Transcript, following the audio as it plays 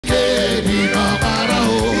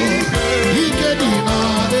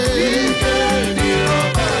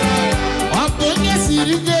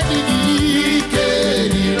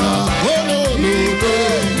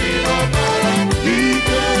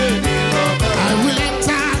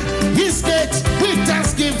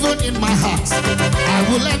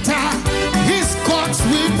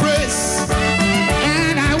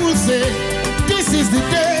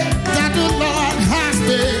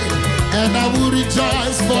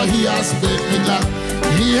for He has made me glad.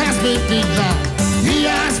 He has made me glad. He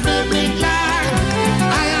has made me glad.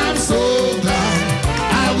 I am so glad.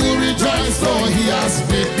 I will rejoice for He has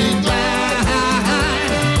made me glad.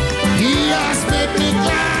 He has made me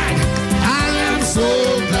glad. I am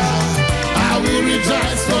so glad. I will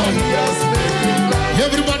rejoice for He has made me glad.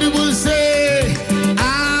 Everybody will say,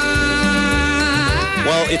 ah.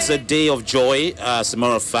 Well, it's a day of joy. As a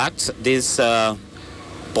matter of fact, these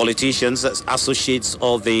politicians, associates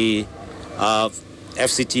of the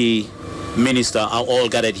FCT minister are all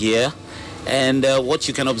gathered here. And what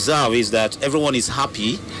you can observe is that everyone is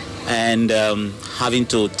happy and having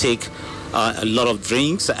to take a lot of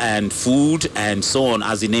drinks and food and so on,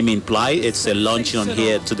 as the name implies. It's a luncheon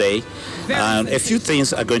here today. A few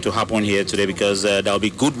things are going to happen here today because there will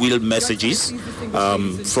be goodwill messages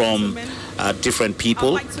from different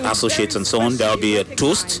people, associates and so on. There will be a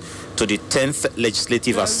toast to the 10th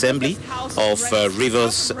Legislative Assembly of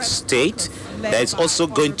Rivers State. There's also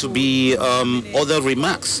going to be other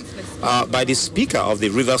remarks by the Speaker of the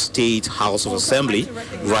Rivers State House of Assembly,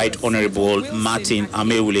 Right Honorable Martin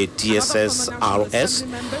Amewule, DSS-RS.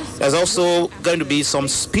 There's also going to be some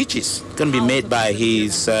speeches going to be made by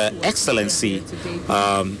His Excellency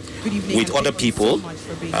with other people.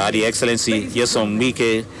 The Excellency Yesom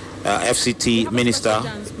Wike, FCT Minister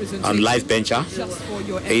and Life Bencher,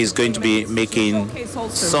 is going to be making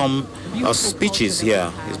some speeches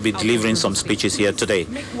here. He'll be delivering some speeches here today.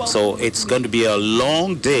 So it's going to be a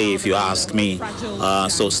long day, if you ask me.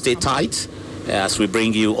 So stay tight as we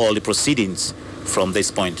bring you all the proceedings from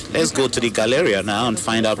this point. Let's go to the Galleria now and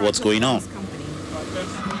find out what's going on.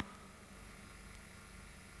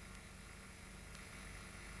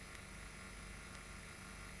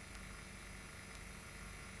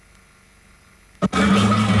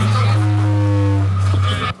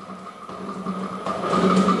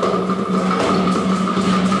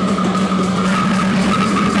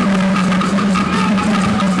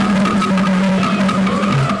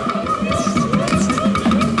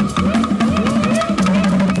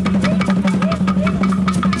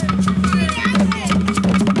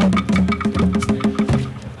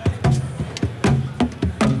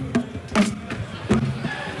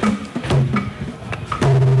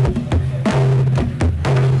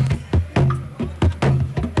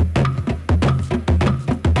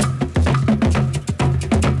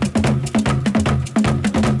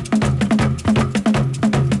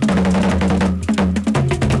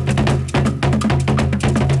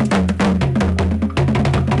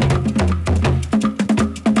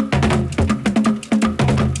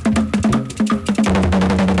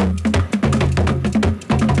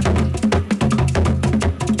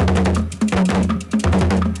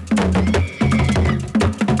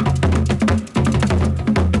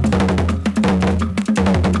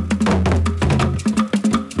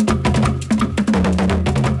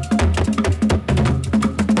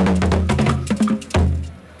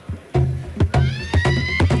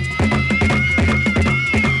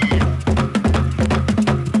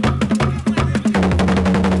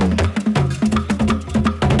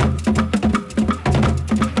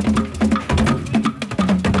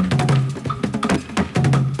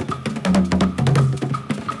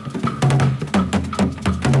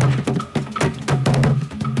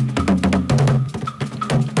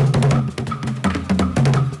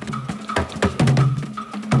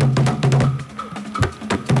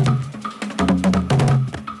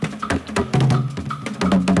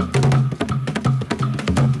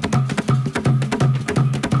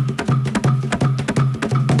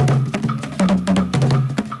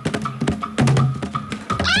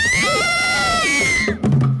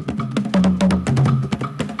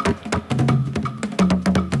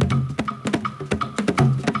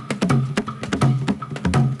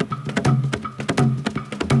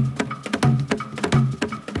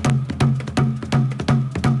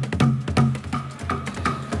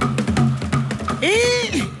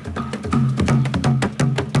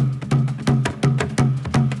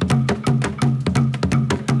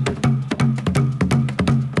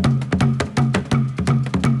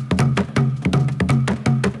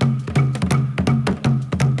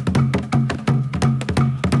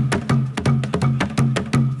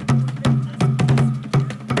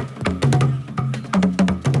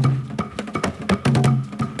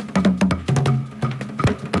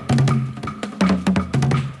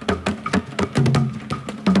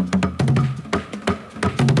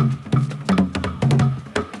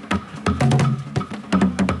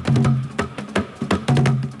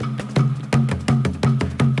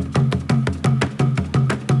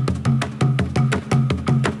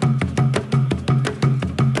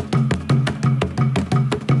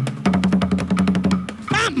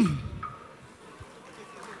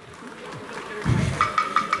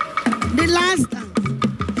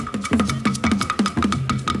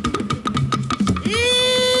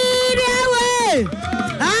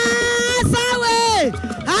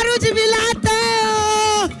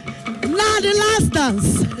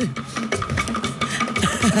 dance.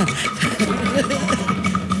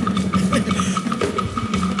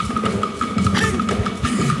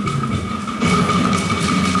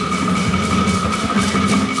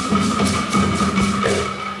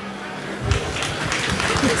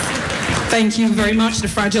 Thank you very much, the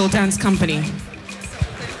Fragile Dance Company.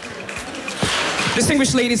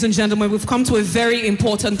 Distinguished ladies and gentlemen, we've come to a very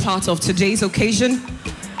important part of today's occasion.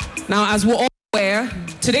 Now, as we're all aware,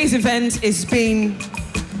 today's event is being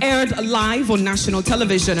aired live on national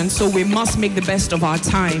television, and so we must make the best of our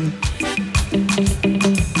time.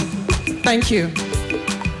 Thank you.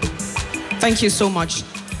 Thank you so much.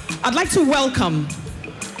 I'd like to welcome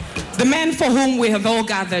the men for whom we have all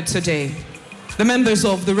gathered today, the members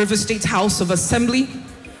of the River State House of Assembly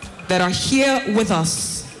that are here with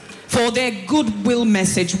us for their goodwill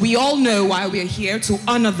message. We all know why we're here, to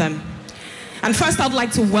honor them. And first, I'd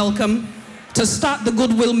like to welcome, to start the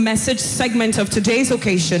goodwill message segment of today's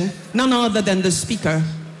occasion, none other than the speaker.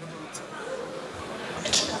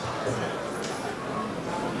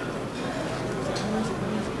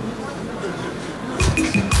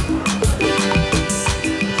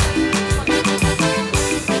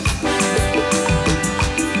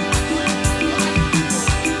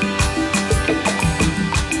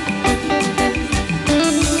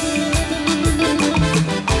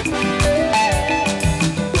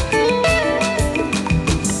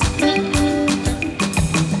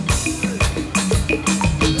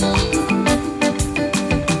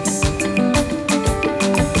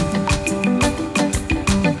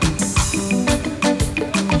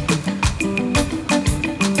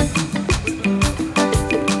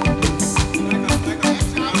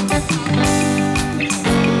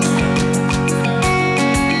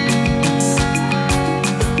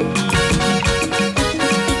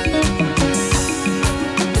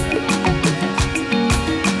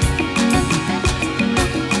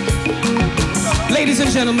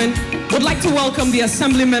 Gentlemen, would like to welcome the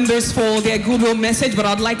assembly members for their goodwill message, but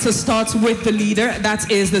I'd like to start with the leader,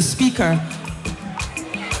 that is the speaker.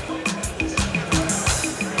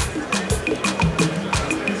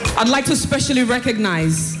 I'd like to specially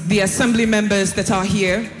recognize the assembly members that are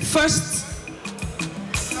here. First,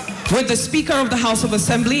 with the Speaker of the House of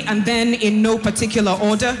Assembly, and then in no particular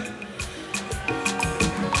order,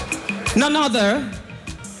 none other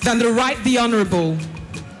than the Right the Honorable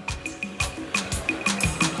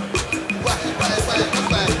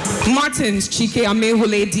Martins Chike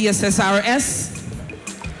Amehule, DSSRS.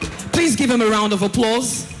 Please give him a round of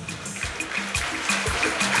applause.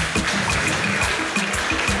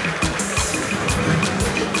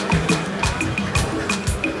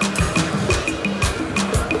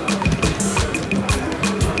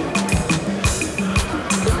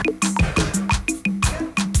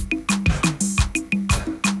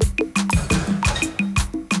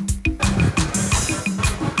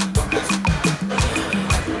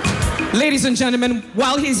 Ladies and gentlemen,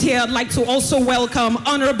 while he's here, I'd like to also welcome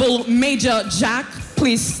Honorable Major Jack.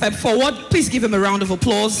 Please step forward. Please give him a round of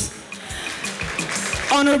applause.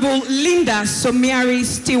 Honorable Linda Somiari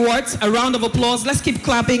Stewart, a round of applause. Let's keep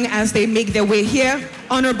clapping as they make their way here.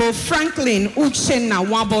 Honorable Franklin Uchenna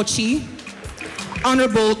Wabochi.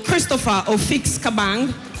 Honorable Christopher Ofix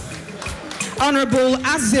Kabang. Honorable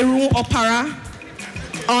Azeru Opara.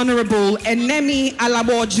 Honorable Enemi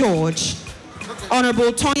Alabo George.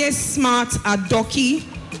 Honorable Tony Smart Adoki.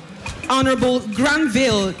 Honorable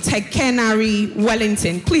Granville Tekenari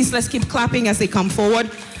Wellington. Please, let's keep clapping as they come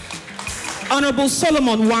forward. Honorable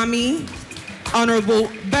Solomon Wami. Honorable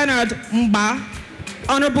Bernard Mba.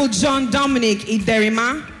 Honorable John Dominic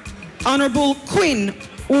Iderima. Honorable Queen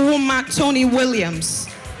Uwuma Tony Williams.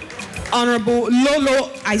 Honorable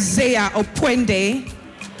Lolo Isaiah Opwende.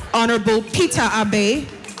 Honorable Peter Abe.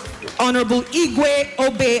 Honorable Igwe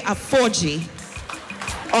Obe Afoji.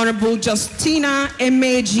 Honorable Justina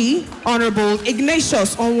Emeji, Honorable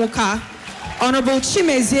Ignatius Onwuka, Honorable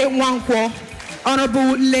Chimezie Wankwo,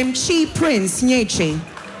 Honorable Lemchi Prince Nyeche,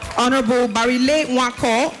 Honorable Barile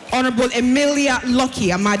Nwako, Honorable Emilia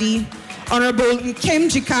Lucky Amadi, Honorable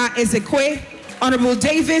Nkemjika Ezekwe, Honorable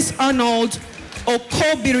Davis Arnold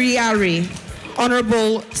Okobiriari,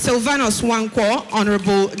 Honorable Sylvanus Wankwo,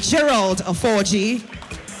 Honorable Gerald Afoji.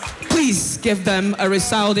 Please give them a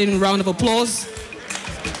resounding round of applause.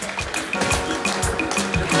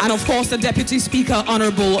 And of course, the Deputy Speaker,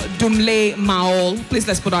 Honorable Dumle Maol. Please,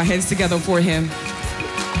 let's put our hands together for him.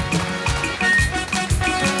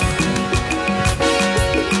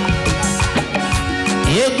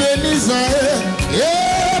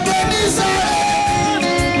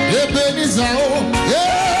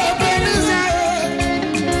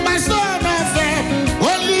 My son of God,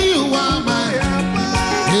 only you are my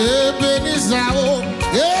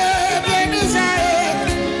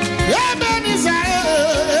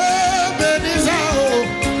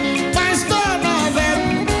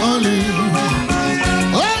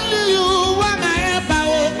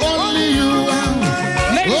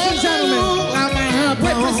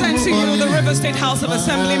River State House of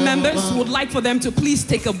Assembly members would like for them to please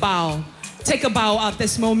take a bow. Take a bow at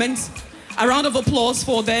this moment. A round of applause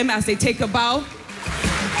for them as they take a bow.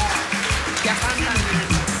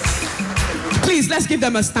 Please, let's give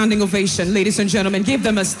them a standing ovation, ladies and gentlemen. Give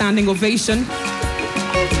them a standing ovation.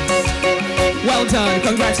 Well done.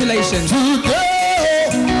 Congratulations. Today,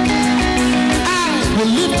 I will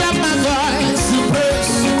lift up my voice to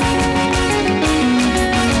praise.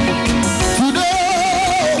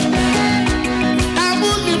 Today, I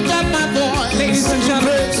will lift up my voice, Ladies and gentlemen.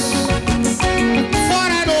 For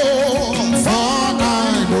I know,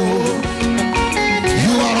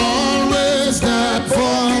 you are always there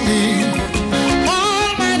for me.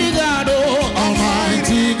 Almighty God, oh,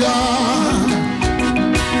 Almighty God.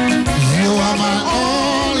 You are my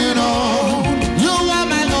all in all. You are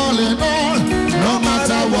my all in all. No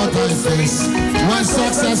matter what I face, when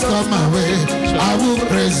success comes my way, I will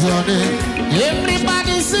praise your name.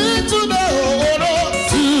 Everybody sing today, oh Lord,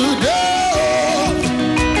 today.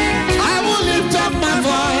 I will lift up my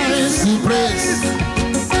voice to praise.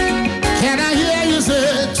 Can I hear you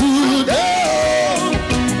say today?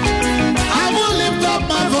 I will lift up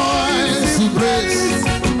my voice to praise.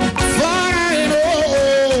 For I know,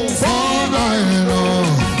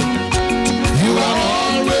 you are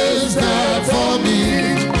always there for me.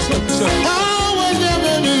 Always there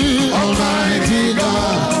for me, Almighty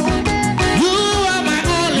God. You are my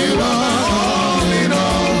all in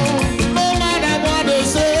all. No matter what they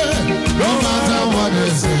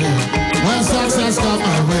say, when success comes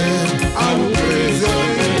my way, I will praise your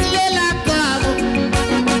name. Lela Cabo,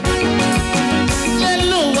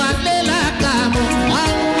 Lelua, Lela Cabo, I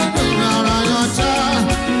will be around your child.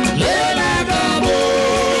 Lela Cabo,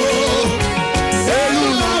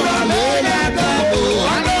 Lelua, Lela Cabo,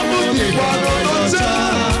 I will be around your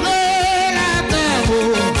child. Lela Cabo,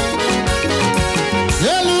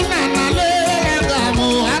 Leluna, Lela Cabo,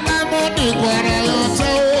 I will be around your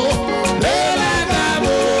child. Lela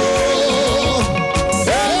Cabo,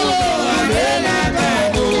 Lelua, Lela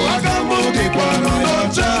Cabo, I will be around your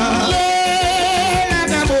child. Lela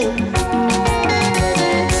Cabo,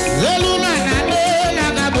 Leluna, Lela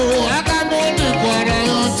Cabo, I will be around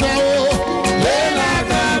your child. Lela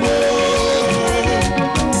Cabo,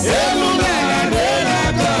 Leluna, Lela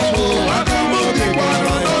Cabo, I will be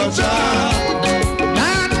around your child.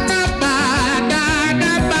 Danaba,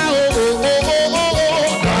 Danaba, oh, oh, oh, oh,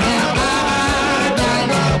 oh. Danaba,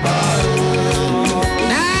 Danaba, oh.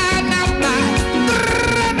 Danaba,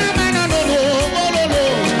 Danaba, no, no, no, no, no, no.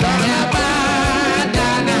 Danaba,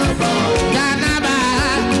 Danaba, Danaba,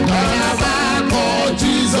 Danaba, call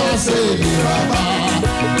Jesus, say, Danaba,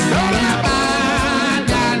 Danaba,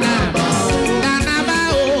 Danaba, Danaba,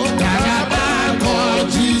 oh, Danaba, call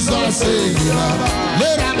Jesus, say, Danaba,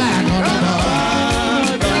 Danaba, no, no, no.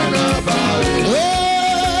 Danaba, oh,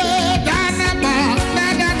 Danaba,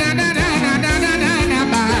 Danaba, Danaba,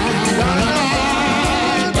 Danaba,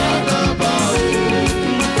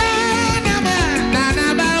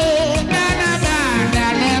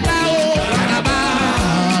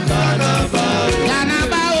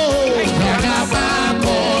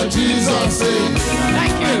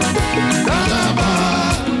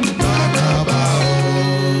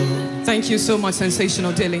 Thank you so much,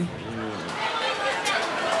 Sensational Dilly.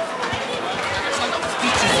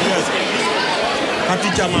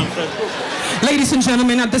 Ladies and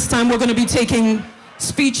gentlemen, at this time we're going to be taking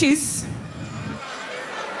speeches.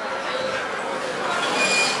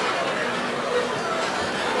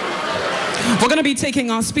 We're going to be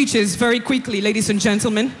taking our speeches very quickly, ladies and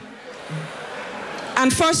gentlemen.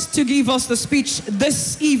 And first to give us the speech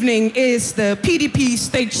this evening is the PDP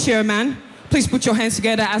State Chairman. Please put your hands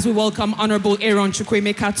together as we welcome Honorable Aaron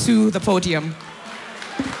Chukwuemeka to the podium.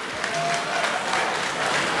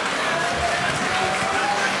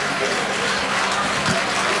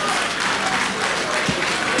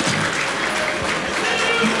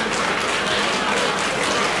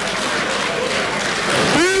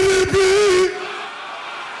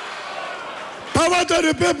 Power to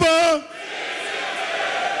the people.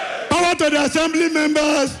 Power to the assembly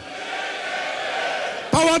members.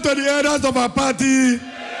 Power to the elders of our party.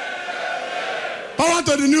 Power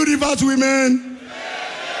to the New Rivers women.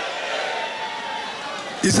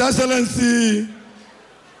 His Excellency,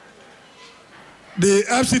 the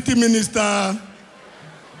FCT Minister,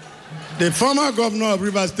 the former Governor of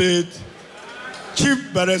Rivers State,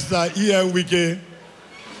 Chief Barrister E.M. Wike,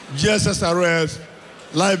 GSSRS,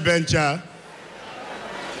 Life Venture.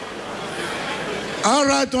 All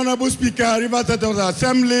right, Honorable Speaker, Rivers State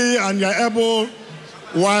Assembly, and your able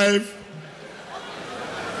wife,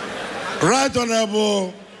 Right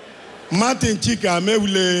Honorable Martin Chika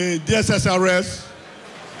Mewule, DSSRS,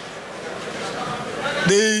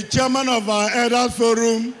 the chairman of our Elders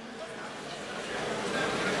Forum,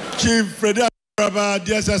 Chief Frederick Araba,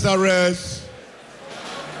 DSSRS,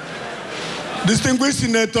 distinguished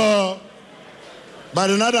Senator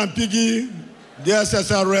Badenad Piggy,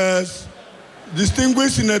 DSSRS,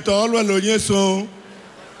 distinguished Senator Olwelo Onyeso,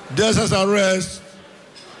 DSSRS,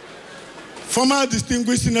 former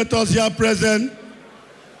distinguished senators here present,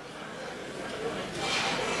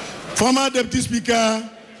 former Deputy Speaker,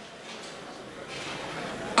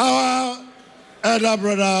 our elder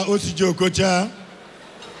brother Osiju Okocha,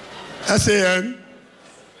 SAN,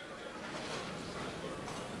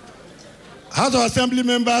 House of Assembly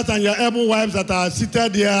members and your able wives that are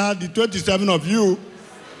seated here, the 27 of you,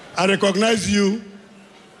 I recognize you.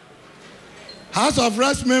 House of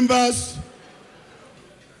Reps members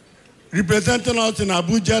representing us in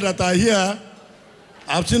Abuja that are here,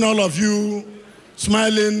 I've seen all of you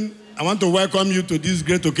smiling. I want to welcome you to this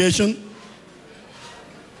great occasion.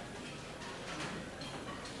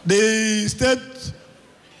 The state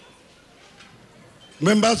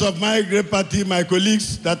members of my great party, my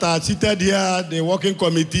colleagues that are seated here, the working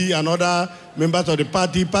committee and other members of the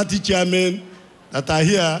party chairman that are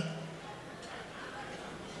here.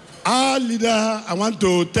 Our leader, I want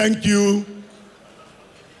to thank you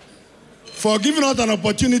for giving us an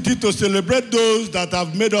opportunity to celebrate those that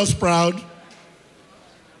have made us proud.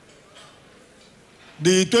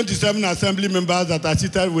 The 27 assembly members that are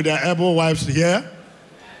seated with their able wives here,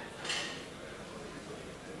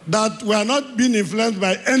 that we are not being influenced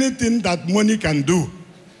by anything that money can do.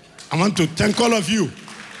 I want to thank all of you.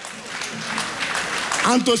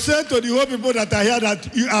 And to say to the whole people that are here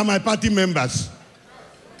that you are my party members.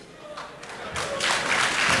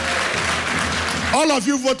 All of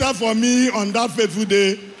you voted for me on that fateful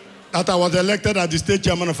day that I was elected as the state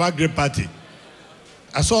chairman of our great party.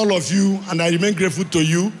 I saw all of you and I remain grateful to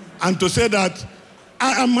you, and to say that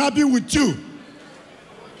I am happy with you,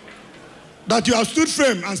 that you have stood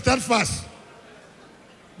firm and steadfast,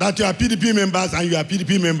 that you are PDP members and you are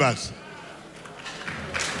PDP members.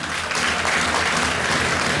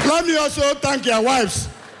 Let me also thank your wives.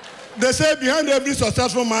 They say behind every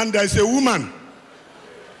successful man there is a woman.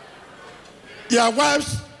 Your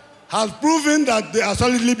wives have proven that they are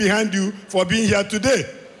solidly behind you for being here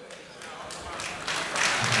today.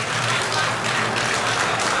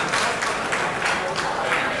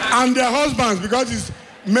 And their husbands, because it's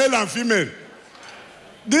male and female.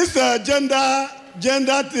 This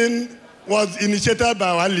gender thing was initiated by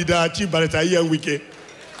our leader, Chief Barrister Wike.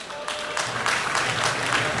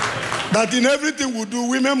 That in everything we do,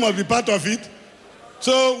 women must be part of it.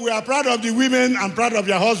 So we are proud of the women and proud of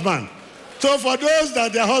their husbands. So for those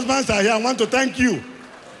that their husbands are here, I want to thank you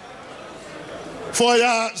for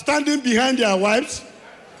your standing behind their wives,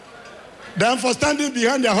 then for standing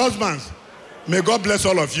behind their husbands. May God bless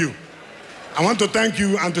all of you. I want to thank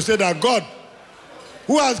you and to say that God,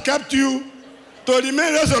 who has kept you to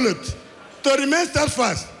remain resolute, to remain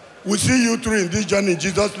steadfast, will see you through in this journey in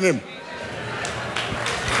Jesus' name.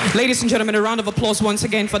 Ladies and gentlemen, a round of applause once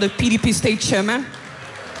again for the PDP state chairman.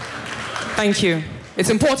 Thank you.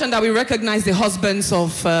 It's important that we recognize the husbands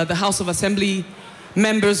of the House of Assembly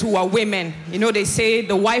members who are women. You know, they say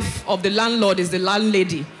the wife of the landlord is the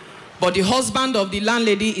landlady, but the husband of the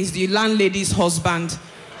landlady is the landlady's husband.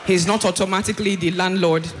 He's not automatically the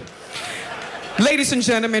landlord. Ladies and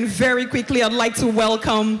gentlemen, very quickly, I'd like to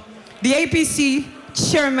welcome the APC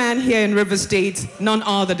chairman here in River State, none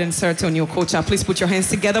other than Sir Tony Okocha. Please put your hands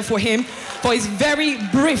together for him for his very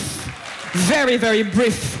brief, very, very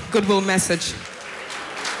brief goodwill message.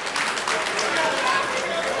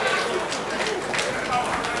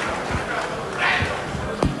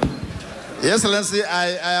 Your Excellency,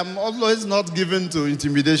 I am always not given to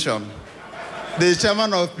intimidation. The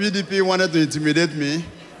chairman of PDP wanted to intimidate me.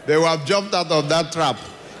 They would have jumped out of that trap.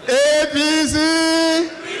 APC!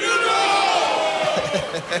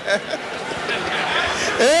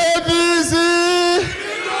 APC!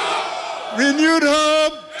 Renewed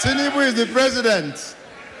hope! Tinubu is the president.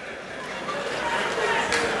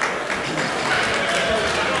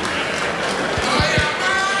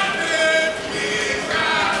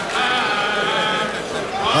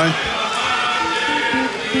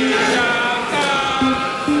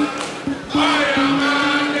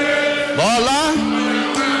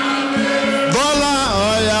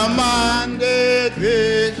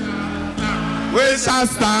 We shall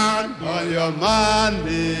stand on your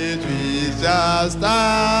mandate. We shall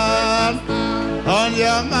stand on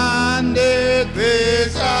your mandate. We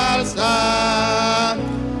shall stand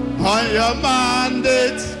on your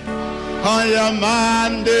mandate. On your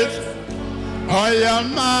mandate. Oil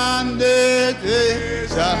mandate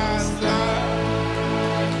shall stand.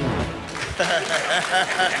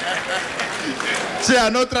 See,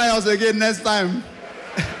 no try us again next time.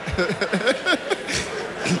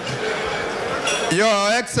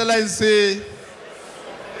 Your Excellency,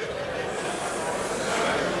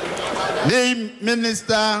 the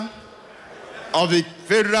Minister of the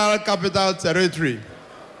Federal Capital Territory,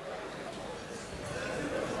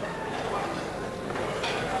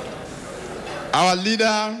 our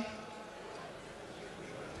leader,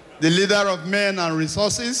 the leader of men and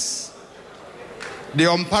resources, the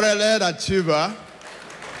unparalleled achiever,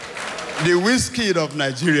 the Wizkid of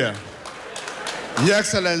Nigeria, Your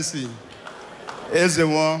Excellency,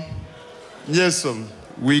 Ezemo Nyesom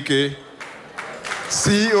Wike,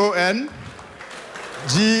 CON,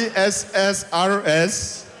 GSSRS,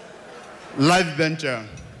 Life Venture.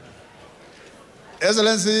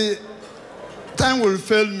 Excellency, time will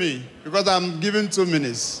fail me because I'm given 2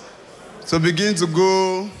 minutes to begin to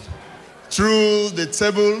go through the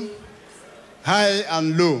table, high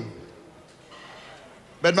and low.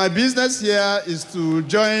 But my business here is to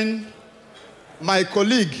join my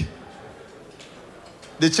colleague,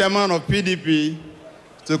 the chairman of PDP,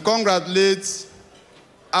 to congratulate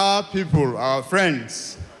our people, our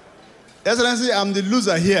friends. Excellency, I'm the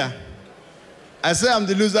loser here. I say I'm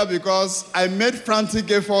the loser because I made frantic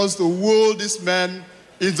efforts to woo this man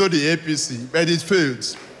into the APC, but it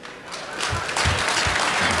failed.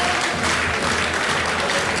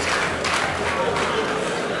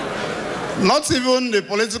 Not even the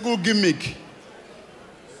political gimmick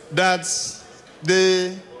that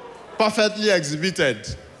they perfectly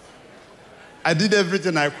exhibited. I did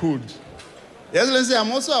everything I could. Excellency,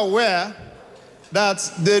 I'm also aware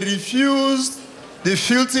that they refused the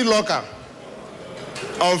filthy locker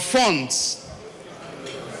of funds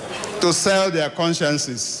to sell their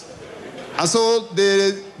consciences. And so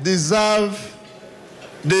they deserve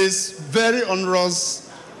this very onerous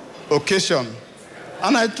occasion.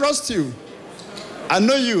 And I trust you. I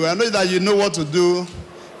know you. I know that you know what to do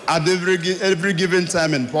at every given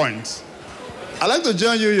time and point. I'd like to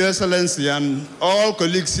join you, Your Excellency, and all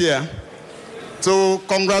colleagues here to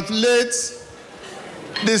congratulate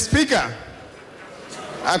the Speaker.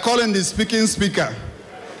 I call him the speaking Speaker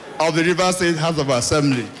of the Rivers State House of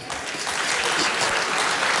Assembly.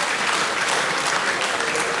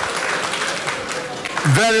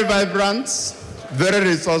 Very vibrant, very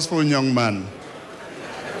resourceful young man.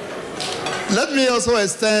 Let me also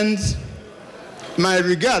extend my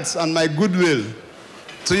regards and my goodwill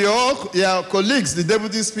to your colleagues, the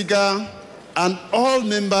Deputy Speaker, and all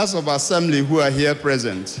members of Assembly who are here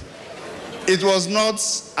present. It was not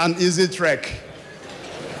an easy trek.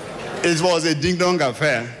 It was a ding-dong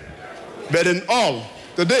affair. But in all,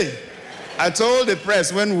 today, I told the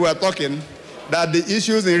press when we were talking that the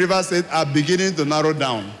issues in Rivers State are beginning to narrow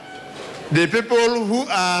down. The people who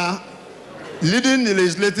are leading the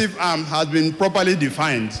legislative arm has been properly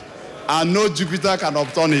defined, and no Jupiter can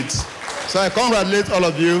upturn it. So I congratulate all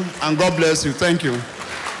of you, and God bless you. Thank you.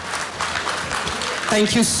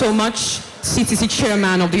 Thank you so much, CTC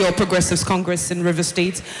Chairman of the All Progressives Congress in River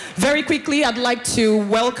State. Very quickly, I'd like to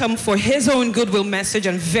welcome for his own goodwill message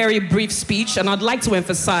and very brief speech, and I'd like to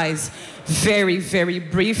emphasize very, very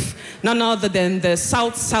brief, none other than the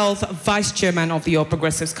South-South Vice Chairman of the All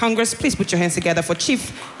Progressives Congress. Please put your hands together for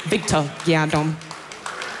Chief Victor Giadom.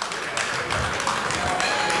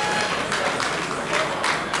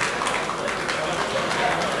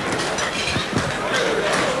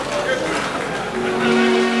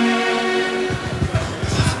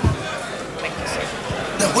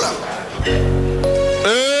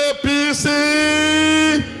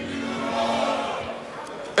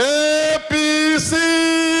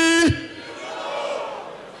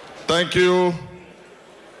 Thank you.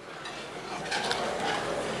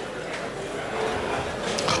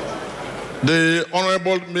 The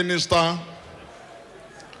Honorable Minister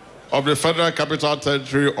of the Federal Capital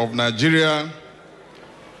Territory of Nigeria,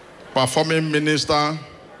 Performing Minister,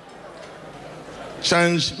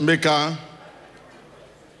 Change Maker,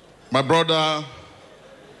 my brother,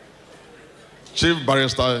 Chief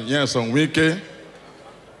Barrister Nyesom Wike,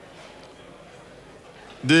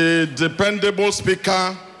 the dependable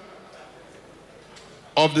Speaker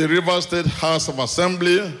of the River State House of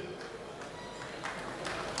Assembly,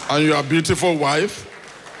 and your beautiful wife,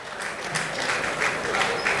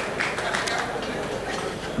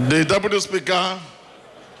 the Deputy Speaker,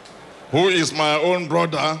 who is my own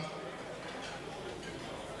brother,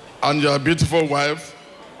 and your beautiful wife,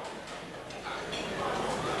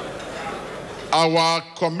 our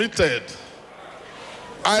committed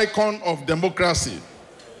icon of democracy,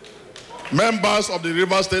 members of the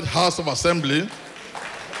River State House of Assembly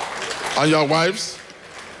and your wives,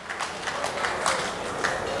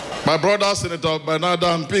 my brother, Senator Bernard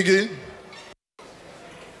Mpigi,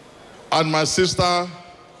 and my sister,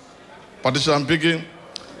 Patricia Mpigi,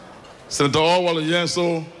 Senator Owolo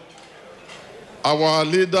Yenso, our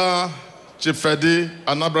leader, Chief Fedi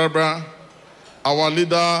Anabrabra, our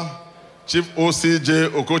leader, Chief OCJ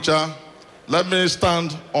Okocha. Let me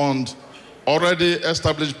stand on already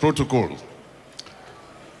established protocol.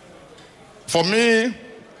 For me,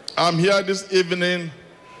 I'm here this evening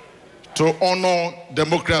to honor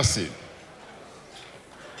democracy.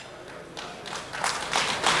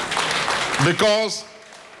 Because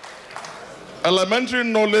elementary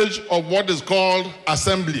knowledge of what is called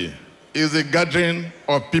assembly is a gathering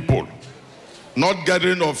of people, not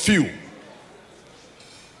gathering of few.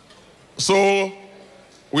 So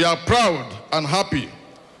we are proud and happy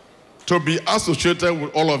to be associated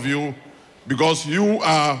with all of you because you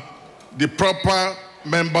are the proper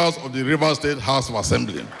members of the River State House of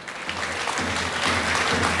Assembly.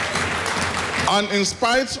 And in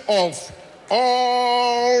spite of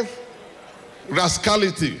all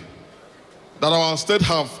rascality that our state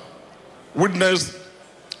have witnessed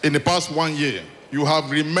in the past 1 year, you have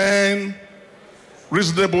remained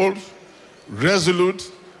reasonable,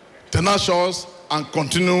 resolute, tenacious, and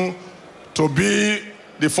continue to be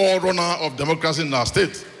the forerunner of democracy in our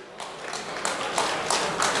state.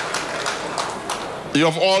 You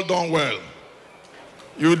have all done well.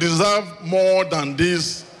 You deserve more than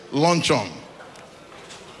this luncheon.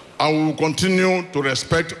 And we will continue to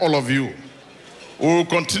respect all of you. We will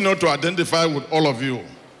continue to identify with all of you.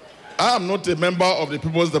 I am not a member of the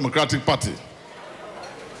People's Democratic Party.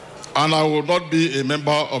 And I will not be a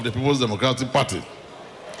member of the People's Democratic Party.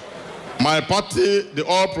 My party, the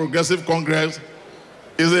All Progressive Congress,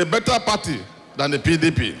 is a better party than the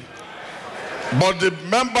PDP. But the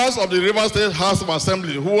members of the River State House of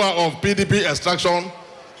Assembly who are of PDP extraction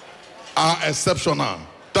are exceptional.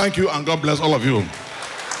 Thank you and God bless all of you.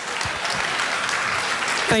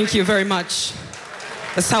 Thank you very much.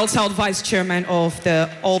 The South Vice Chairman of the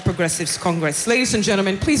All Progressives Congress. Ladies and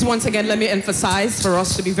gentlemen, please once again let me emphasize for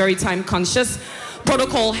us to be very time conscious.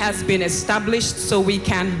 Protocol has been established so we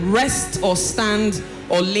can rest or stand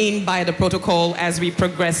or lean by the protocol as we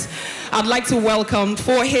progress. I'd like to welcome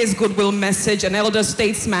for his goodwill message an elder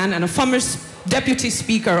statesman and a former Deputy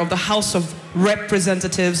Speaker of the House of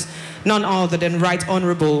Representatives, none other than Right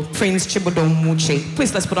Honorable Prince Chibodom Muche.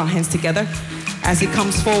 Please let's put our hands together as he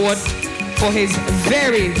comes forward for his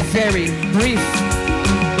very, very brief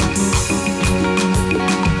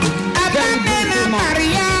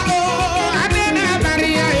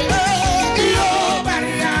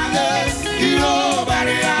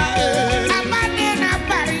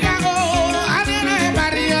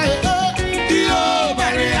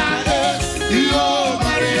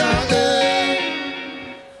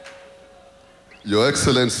Your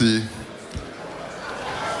Excellency,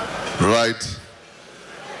 Right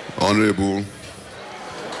Honorable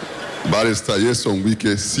Barrister Nyesom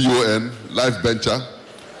Wike, CON, life bencher,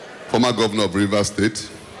 former governor of Rivers State,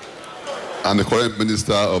 and the current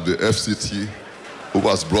minister of the FCT, who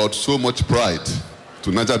has brought so much pride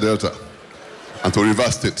to Niger Delta and to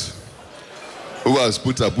Rivers State, who has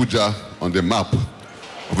put Abuja on the map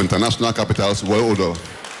of international capitals world order.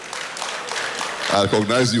 I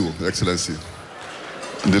recognize you, Excellency.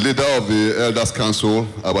 The leader of the Elders Council,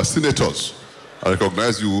 our senators, I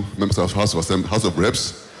recognize you, members of House of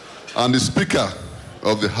Reps, and the Speaker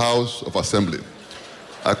of the House of Assembly.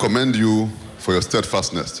 I commend you for your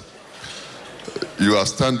steadfastness. You are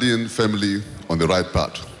standing firmly on the right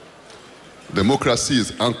path. Democracy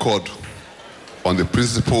is anchored on the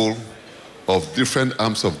principle of different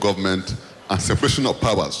arms of government and separation of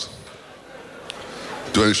powers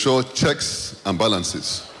to ensure checks and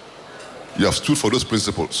balances. You have stood for those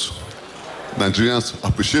principles. Nigerians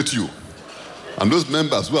appreciate you. And those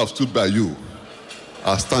members who have stood by you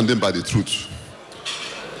are standing by the truth.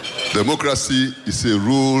 Democracy is a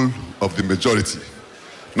rule of the majority,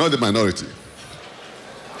 not the minority.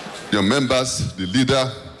 Your members, the leader,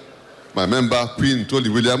 my member, Queen Tony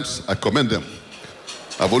Williams, I commend them.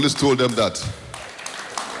 I've always told them that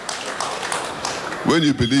when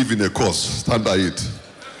you believe in a cause, stand by it.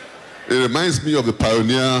 It reminds me of the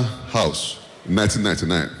Pioneer House in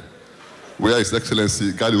 1999, where His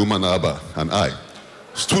Excellency Gali Umar Aba and I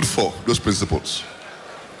stood for those principles,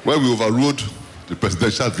 where we overruled the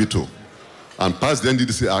presidential veto and passed the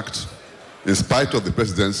NDDC Act in spite of the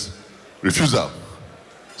president's refusal.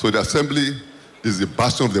 So the Assembly is the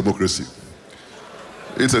bastion of democracy.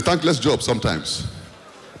 It's a thankless job sometimes,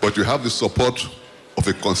 but you have the support of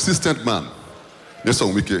a consistent man,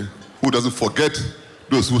 Nelson Wike, who doesn't forget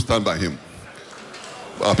those who stand by him.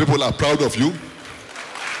 Our people are proud of you.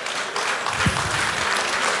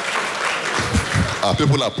 Our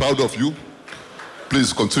people are proud of you.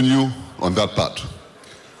 Please continue on that path.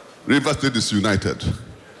 Rivers State is united.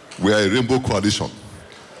 We are a rainbow coalition.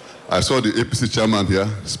 I saw the APC chairman here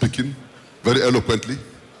speaking very eloquently.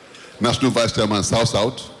 National Vice Chairman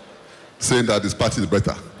South, saying that this party is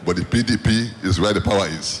better, but the PDP is where the power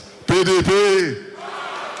is. PDP!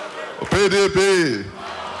 PDP!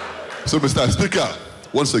 So, Mr. Speaker,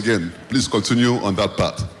 once again, please continue on that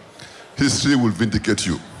path. History will vindicate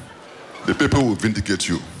you. The people will vindicate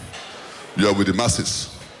you. You are with the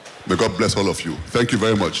masses. May God bless all of you. Thank you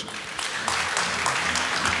very much.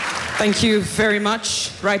 Thank you very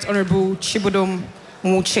much, Right Honorable Chibodom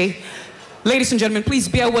Muche. Ladies and gentlemen, please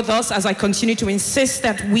bear with us as I continue to insist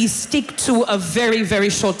that we stick to a very, very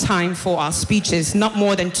short time for our speeches, not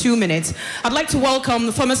more than 2 minutes. I'd like to welcome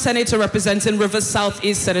the former senator representing Rivers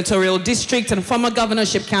Southeast Senatorial District and former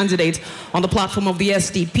governorship candidate on the platform of the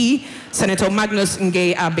SDP, Senator Magnus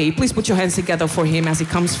Abe. Please put your hands together for him as he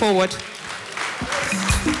comes forward.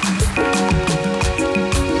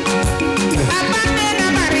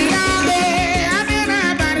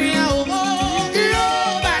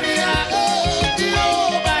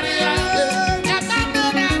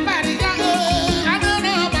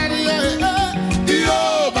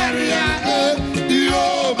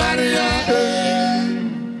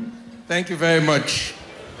 Thank you very much.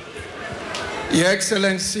 Your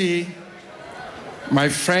Excellency, my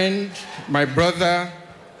friend, my brother,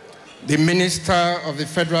 the Minister of the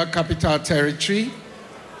Federal Capital Territory,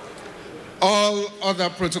 all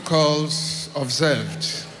other protocols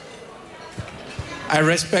observed. I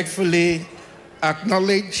respectfully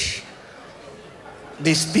acknowledge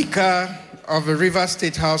the Speaker of the Rivers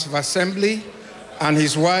State House of Assembly and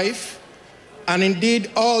his wife, and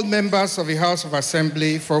indeed all members of the House of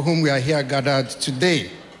Assembly for whom we are here gathered today.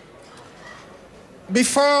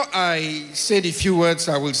 Before I say the few words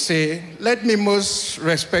I will say, let me most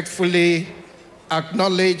respectfully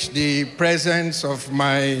acknowledge the presence of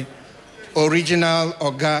my original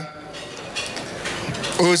Oga,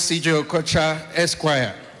 OCJ Okocha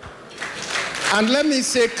Esquire. And let me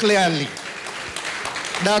say clearly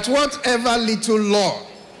that whatever little law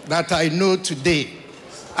that I know today,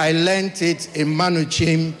 I learned it in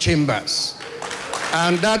Manuchim Chambers.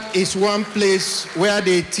 And that is one place where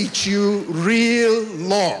they teach you real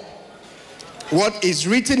law, what is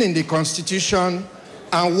written in the Constitution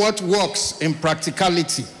and what works in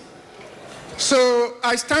practicality. So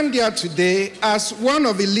I stand here today as one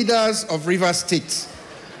of the leaders of Rivers State.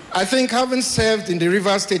 I think having served in the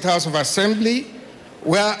Rivers State House of Assembly,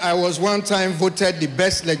 where I was one time voted the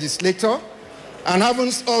best legislator, and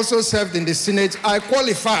having also served in the Senate, I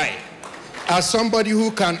qualify as somebody who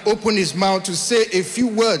can open his mouth to say a few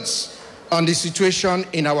words on the situation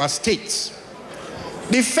in our state.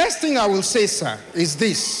 The first thing I will say, sir, is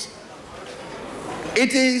this.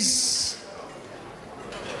 It is,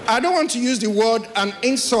 I don't want to use the word an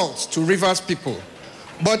insult to Rivers people,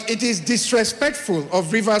 but it is disrespectful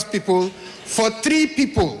of Rivers people for 3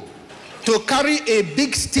 people to carry a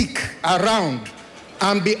big stick around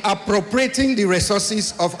and be appropriating the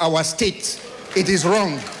resources of our state. It is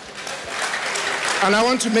wrong. And I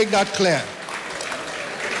want to make that clear.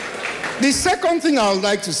 The second thing I would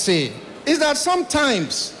like to say is that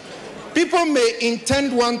sometimes people may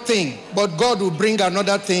intend one thing, but God will bring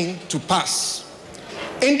another thing to pass.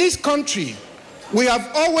 In this country, we have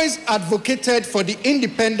always advocated for the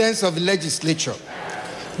independence of the legislature.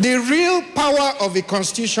 The real power of the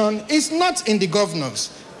Constitution is not in the governors,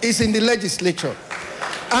 it's in the legislature.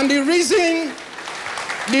 And the reason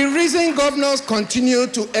governors continue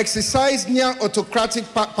to exercise near autocratic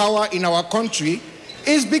power in our country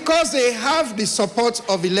is because they have the support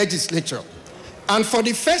of the legislature. And for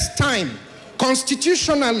the first time,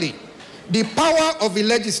 constitutionally, the power of the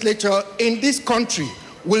legislature in this country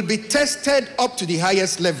will be tested up to the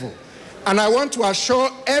highest level. And I want to assure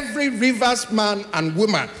every Rivers man and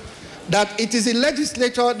woman that it is a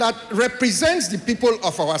legislature that represents the people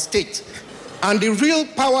of our state. And the real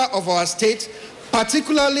power of our state,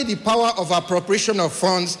 particularly the power of appropriation of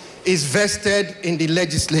funds, is vested in the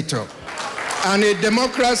legislature. And a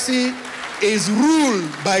democracy is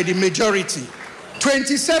ruled by the majority.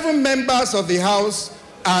 27 members of the House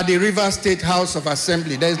are the Rivers State House of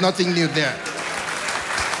Assembly. There is nothing new there.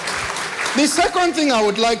 The second thing I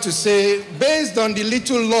would like to say, based on the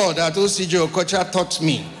little law that OCJ Okocha taught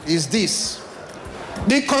me, is this.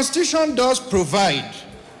 The Constitution does provide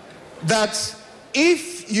that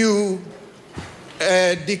if you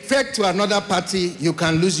defect to another party, you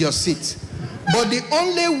can lose your seat. But the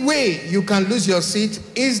only way you can lose your seat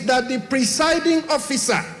is that the presiding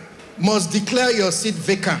officer must declare your seat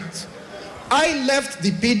vacant. I left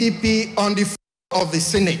the PDP on the floor of the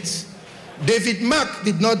Senate. David Mark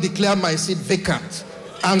did not declare my seat vacant,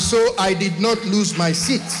 and so I did not lose my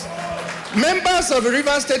seat. Members of the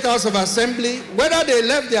Rivers State House of Assembly, whether they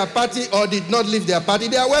left their party or did not leave their party,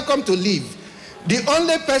 they are welcome to leave. The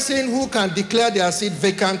only person who can declare their seat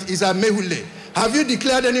vacant is Amehule. Have you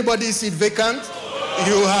declared anybody's seat vacant?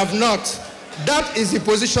 You have not. That is the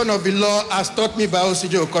position of the law as taught me by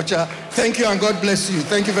OCJ Okocha. Thank you and God bless you.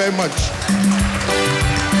 Thank you very much.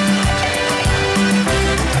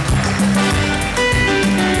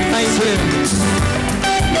 Thank you.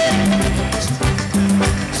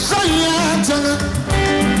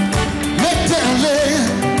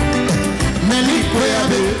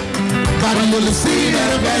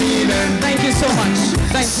 Thank you so much.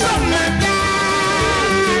 Thank you.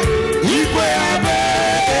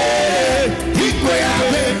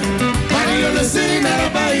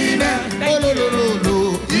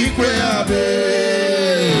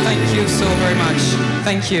 Thank you so very much.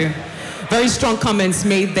 Thank you. Very strong comments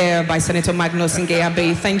made there by Senator Magnus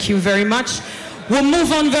Ngeabe. Thank you very much. We'll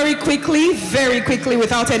move on very quickly,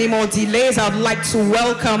 without any more delays. I'd like to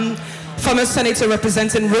welcome former Senator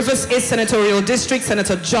representing Rivers East Senatorial District,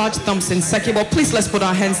 Senator George Thompson Sekibo. Please let's put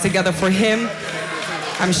our hands together for him.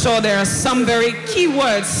 I'm sure there are some very key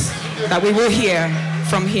words that we will hear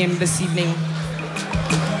from him this evening.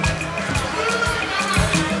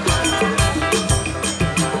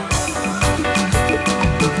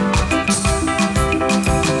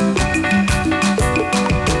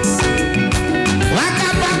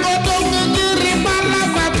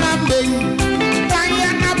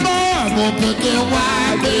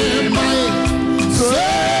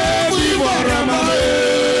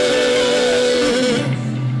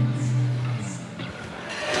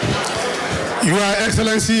 Your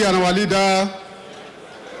Excellency and our leader,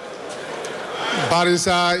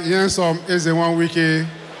 Barrister Yensom Ezewan Wike,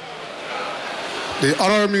 the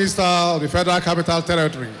Honorable Minister of the Federal Capital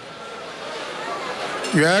Territory,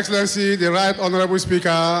 Your Excellency, the Right Honorable Speaker,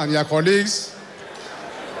 and your colleagues,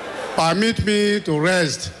 permit me to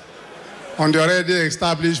rest on the already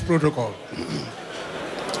established protocol.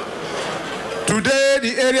 Today,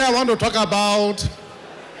 the area I want to talk about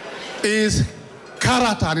is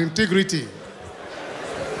character and integrity.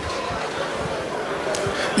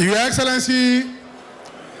 Your Excellency,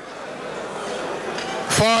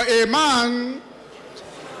 for a man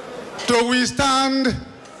to withstand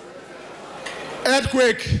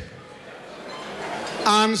earthquake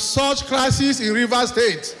and such crises in Rivers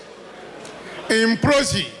State, in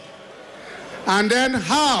Prosi, and then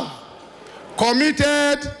have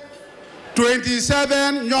committed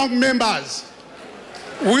 27 young members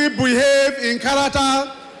who behave in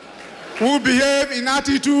character, who behave in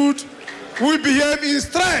attitude, who behave in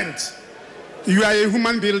strength. You are a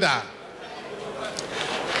human builder.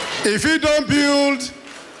 If you don't build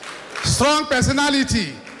strong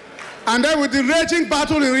personality, and then with the raging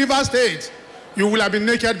battle in Rivers State, you will have been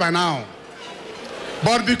naked by now.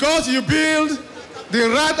 But because you build the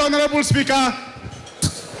Right Honorable Speaker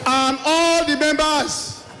and all the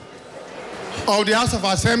members of the House of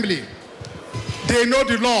Assembly, they know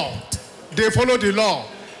the law, they follow the law.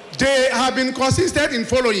 They have been consistent in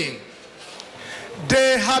following.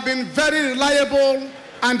 They have been very reliable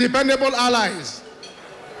and dependable allies.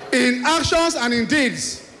 In actions and in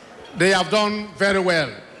deeds, they have done very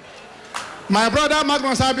well. My brother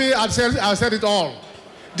Magnus has said it all.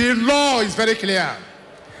 The law is very clear.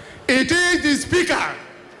 It is the Speaker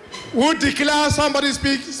who declares somebody's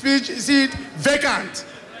speech seat vacant,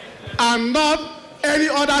 and not any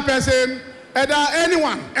other person, either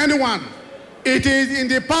anyone. It is in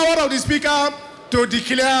the power of the Speaker to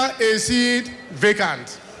declare a seat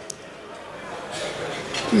vacant.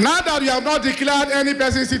 Now that you have not declared any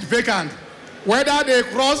person's seat vacant, whether they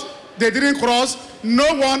crossed, they didn't cross,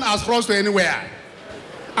 no one has crossed to anywhere.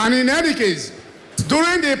 And in any case,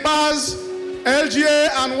 during the past LGA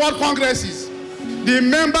and World Congresses, the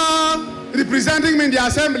member representing me in the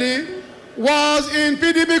Assembly was in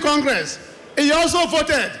PDP Congress. He also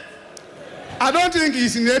voted. I don't think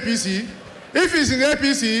he's in APC. If he's in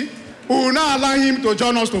APC, we will not allow him to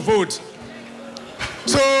join us to vote.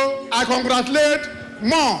 So I congratulate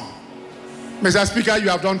more. Mr. Speaker, you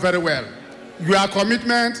have done very well. Your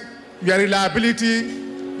commitment, your reliability,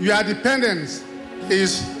 your dependence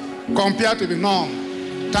is compared to the norm.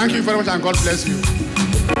 Thank you very much and God bless you.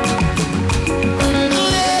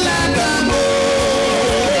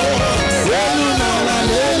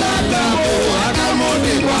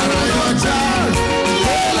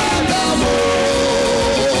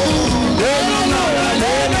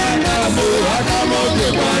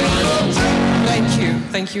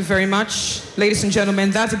 Thank you very much. Ladies and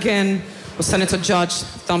gentlemen, that again was Senator Judge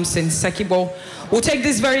Thompson Sekibo. We'll take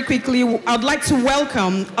this very quickly. I'd like to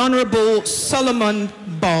welcome Honorable Solomon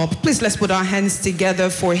Bob. Please let's put our hands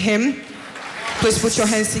together for him. Please put your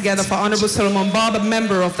hands together for Honorable Solomon Bob, a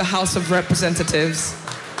member of the House of Representatives.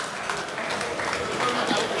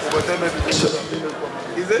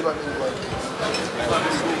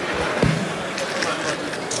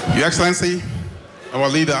 Your Excellency, our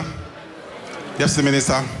leader, the FC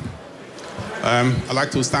Minister, I'd like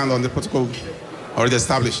to stand on the protocol already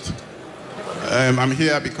established. I'm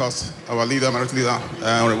here because our leader, Minority Leader,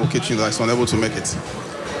 Honorable Okocha, is unable to make it.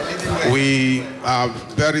 We are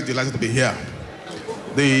very delighted to be here.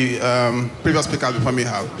 The previous speakers before me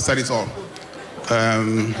have said it all.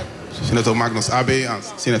 Senator Magnus and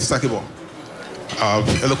Senator Sekibo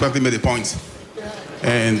have eloquently made a point,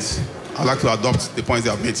 and I'd like to adopt the points they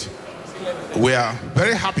have made. We are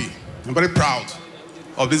very happy and very proud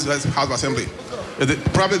of this House of Assembly. It's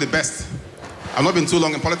probably the best. I've not been too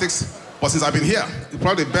long in politics, but since I've been here, it's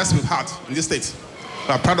probably the best we've had in this state.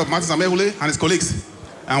 We are proud of Martin Amehule and his colleagues,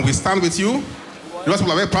 and we stand with you. The rest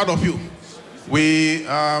people are very proud of you. We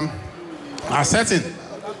are certain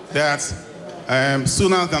that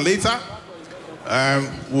sooner than later,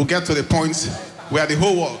 we'll get to the point where the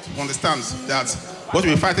whole world understands that what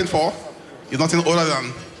we're fighting for is nothing other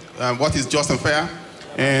than what is just and fair,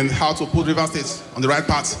 and how to put Rivers State on the right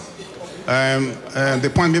path. And the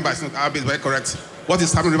point made by Senator Abe is very correct. What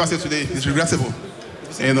is happening in Rivers State today is regrettable.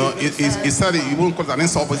 You know, it's said you won't call it an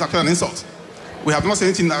insult, but it's actually an insult. We have not seen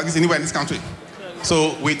anything like this anywhere in this country.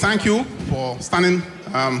 So we thank you for standing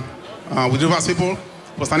with Rivers people,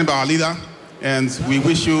 for standing by our leader, and we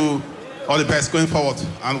wish you all the best going forward.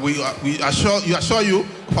 And we assure you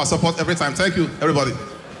of our support every time. Thank you, everybody.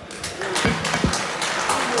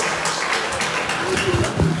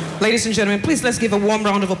 Ladies and gentlemen, please let's give a warm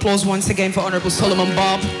round of applause once again for Honorable Solomon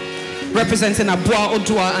Bob, representing Abua,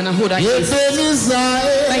 Odua, and Ahoda East.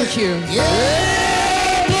 Thank you.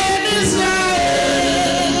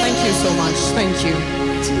 Thank you so much. Thank you.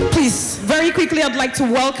 Please, very quickly, I'd like to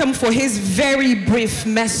welcome for his very brief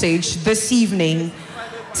message this evening,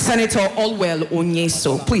 Senator Olwell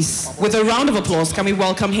Onyeso. Please, with a round of applause, can we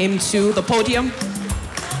welcome him to the podium?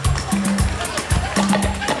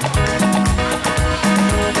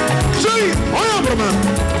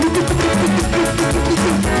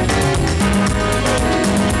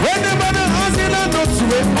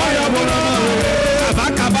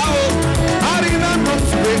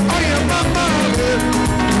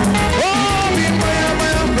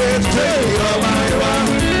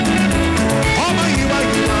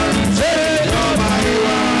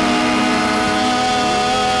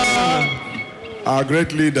 Our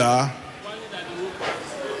great leader,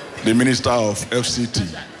 the Minister of FCT,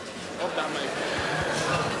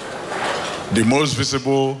 the most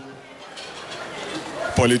visible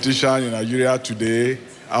politician in Nigeria today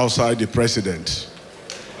outside the president.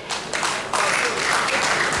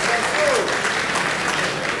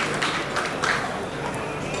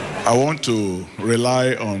 I want to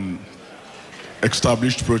rely on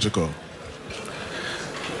established protocol.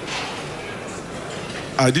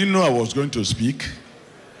 I didn't know I was going to speak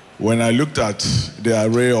when I looked at the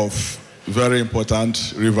array of very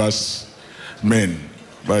important Rivers men,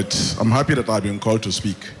 but I'm happy that I've been called to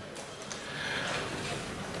speak.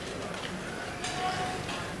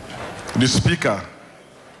 The speaker,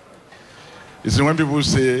 it's when people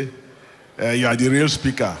say, you are the real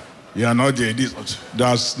speaker, you are not the this.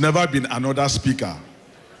 There's never been another speaker.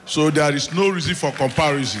 So there is no reason for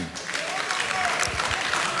comparison.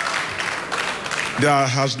 There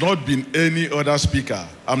has not been any other speaker.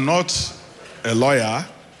 I'm not a lawyer,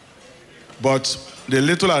 but the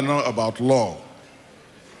little I know about law,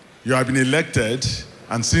 you have been elected,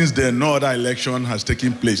 and since then, no other election has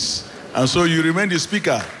taken place. And so you remain the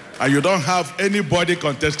speaker, and you don't have anybody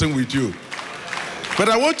contesting with you. But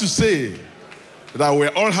I want to say that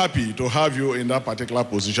we're all happy to have you in that particular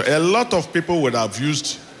position. A lot of people would have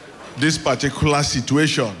used this particular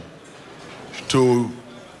situation to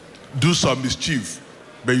do some mischief,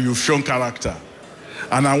 but you've shown character.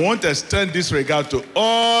 And I want to extend this regard to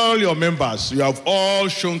all your members. You have all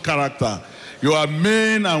shown character. You are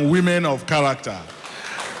men and women of character.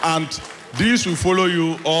 And this will follow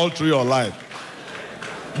you all through your life.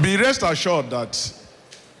 Be rest assured that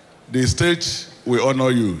the state will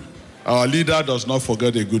honor you. Our leader does not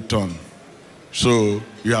forget a good turn. So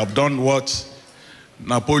you have done what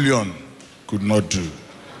Napoleon could not do.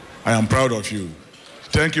 I am proud of you.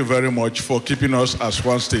 Thank you very much for keeping us as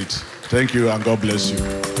one state. Thank you, and God bless you.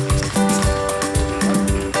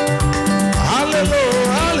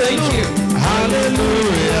 Hallelujah. Thank you.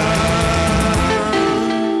 Hallelujah.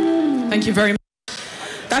 Thank you very much.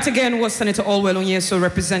 That again was Senator Allwell Onyeso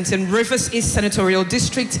representing Rivers East Senatorial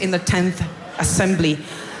District in the 10th Assembly.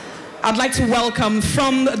 I'd like to welcome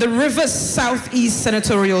from the Rivers Southeast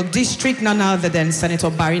Senatorial District, none other than Senator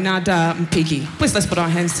Barinada Mpigi. Please let's put our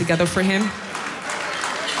hands together for him.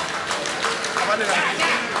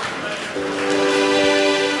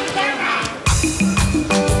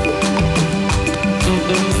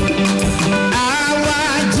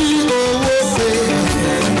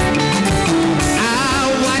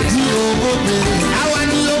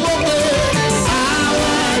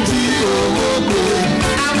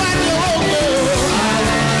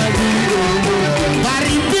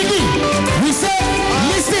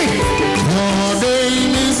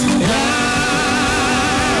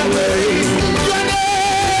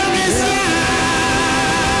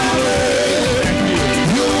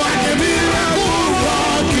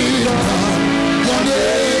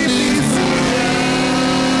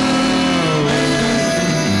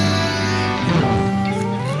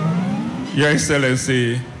 Your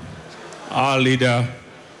Excellency, our leader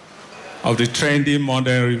of the trending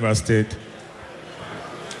modern River State,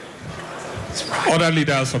 other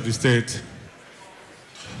leaders of the state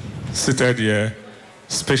seated here,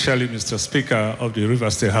 especially Mr. Speaker of the River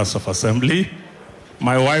State House of Assembly,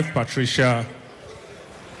 my wife Patricia,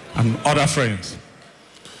 and other friends.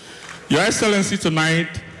 Your Excellency,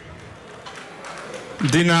 tonight,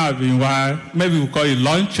 dinner has been wild, maybe we'll call it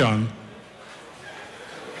luncheon.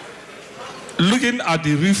 Looking at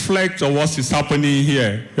the reflect of what is happening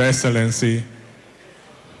here, Your Excellency,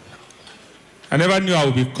 I never knew I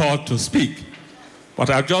would be called to speak,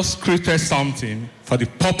 but I've just created something for the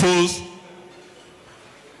purpose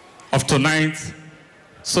of tonight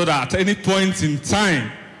so that at any point in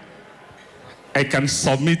time, I can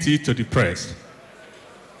submit it to the press.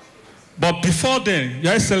 But before then,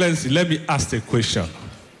 Your Excellency, let me ask a question.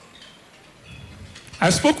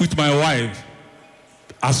 I spoke with my wife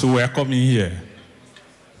as we were coming here.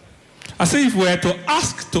 I said, if we were to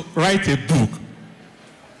ask to write a book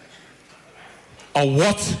on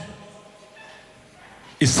what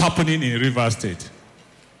is happening in River State,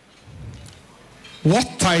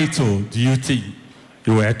 what title do you think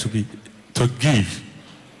you were to give?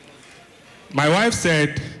 My wife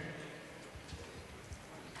said,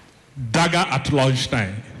 Dagger at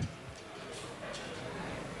Lunchtime.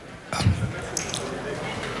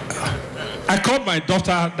 I called my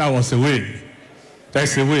daughter that was away.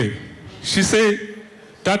 That's away. She said,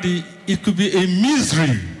 Daddy, it could be a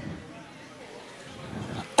misery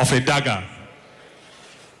of a dagger.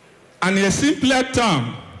 And in a simpler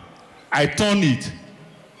term, I turned it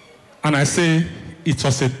and I say it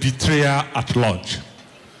was a betrayal at lunch.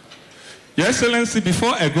 Your Excellency,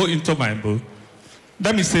 before I go into my book,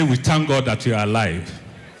 let me say we thank God that you are alive.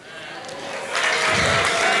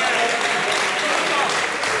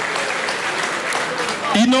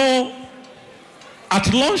 You know,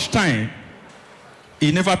 at lunchtime,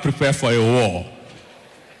 he never prepared for a war.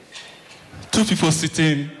 Two people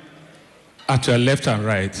sitting at your left and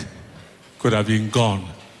right could have been gone.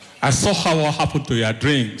 I saw how what happened to your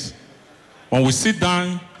drinks. When we sit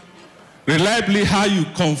down, reliably how you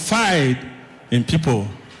confide in people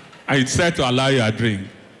and you decide to allow your drink,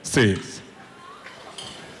 says.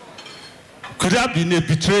 Could there have been a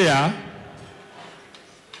betrayer?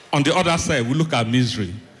 On the other side, we look at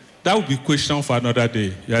misery. That would be a question for another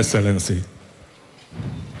day, Your Excellency.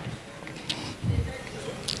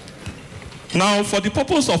 Now, for the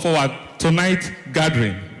purpose of our tonight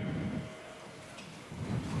gathering,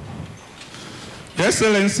 Your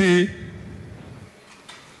Excellency,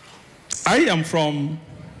 I am from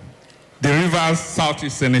the Rivers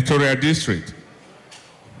Southeast Senatorial District.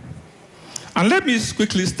 And let me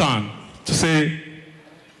quickly stand to say,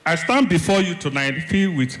 I stand before you tonight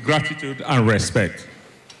filled with gratitude and respect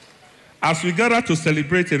as we gather to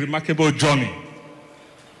celebrate a remarkable journey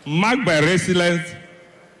marked by resilience,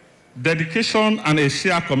 dedication, and a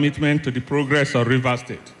shared commitment to the progress of River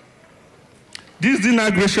State. This dinner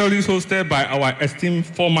graciously hosted by our esteemed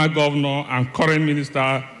former governor and current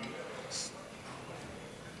minister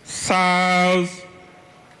serves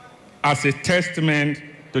as a testament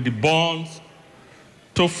to the bonds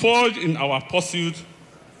to forge in our pursuit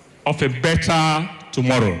of a better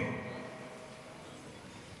tomorrow.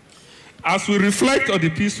 As we reflect on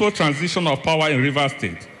the peaceful transition of power in River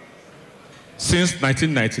State since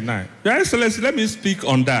 1999, Your Excellency, let me speak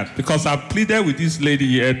on that because I've pleaded with this lady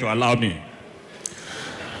here to allow me.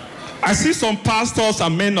 I see some pastors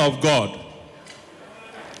and men of God.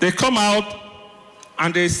 They come out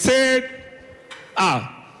and they said,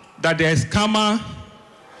 that there's karma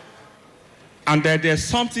and that there's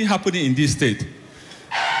something happening in this state.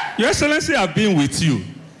 Your Excellency, I've been with you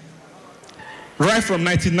right from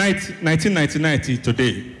 1999 to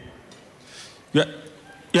today. Your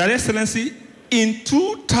Excellency, in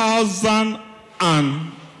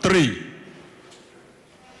 2003,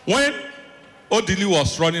 when Odili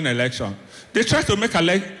was running election, they tried to make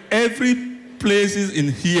every places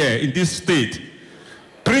in here, in this state,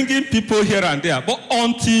 bringing people here and there. But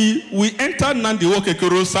until we entered Nandi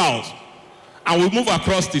Wokekoro South and we moved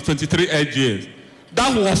across the 23 LGAs,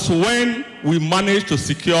 that was when we managed to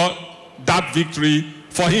secure that victory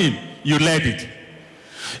for him. You led it.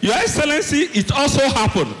 Your Excellency, it also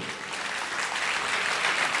happened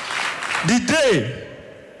the day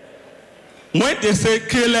when they say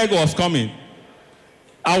K-Leg was coming.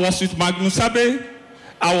 I was with Magnus, I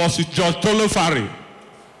was with George Tolofari.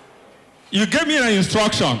 You gave me an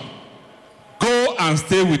instruction, go and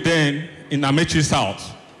stay with them in Amechi's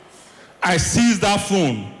house. I seized that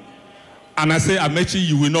phone and I said, Amechi,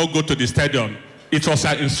 you will not go to the stadium. It was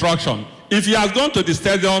an instruction. If you have gone to the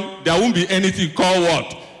stadium, there won't be anything called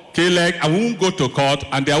what? K-Leg, I won't go to court,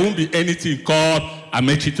 and there won't be anything called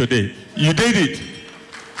Amechi today. You did it.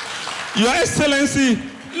 Your Excellency,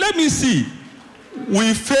 let me see.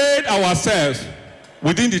 We failed ourselves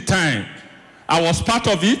within the time. I was part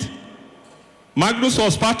of it. Magnus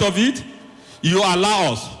was part of it. You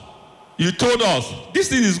allow us. You told us, this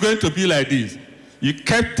thing is going to be like this. You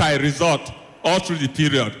kept a result all through the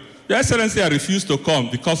period. Your Excellency, I refused to come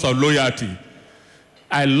because of loyalty.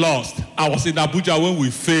 I lost. I was in Abuja when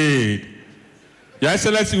we failed. Your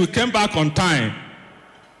Excellency, we came back on time.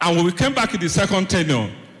 And when we came back in the second tenure,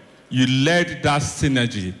 you led that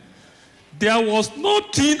synergy. There was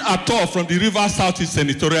nothing at all from the River Southeast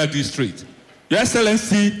Senatorial District. Your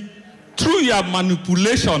Excellency, through your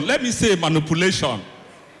manipulation, let me say manipulation,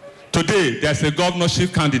 today there's a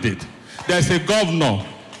governorship candidate. There's a governor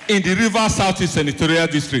in the River Southeast Senatorial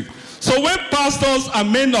District. So when pastors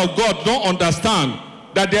and men of God don't understand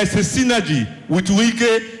that there's a synergy with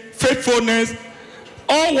Wike, faithfulness,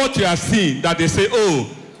 all what you are seeing, that they say, oh,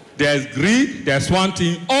 there's greed, there's one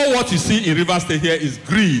thing. All what you see in River State here is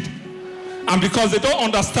greed. And because they don't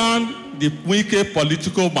understand the Wike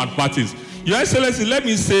political mathematics. Your Excellency, let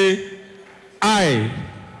me say,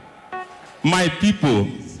 my people,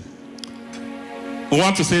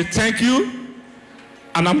 want to say thank you,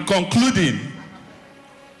 and I'm concluding,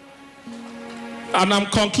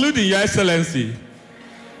 Your Excellency,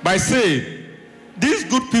 by saying, these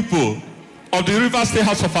good people of the River State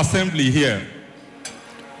House of Assembly here,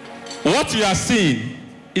 what you are seeing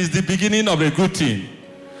is the beginning of a good thing.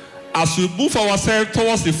 As we move ourselves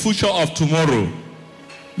towards the future of tomorrow,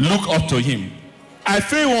 look up to him. I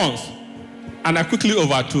failed once, and I quickly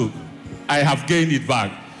overtook. I have gained it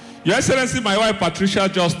back. Your Excellency, my wife Patricia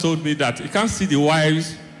just told me that you can't see the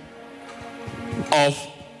wives of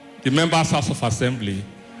the members' House of Assembly,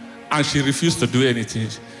 and she refused to do anything.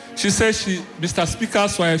 She said Mr.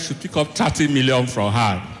 Speaker's wife should pick up 30 million from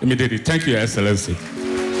her immediately. Thank you, Your Excellency.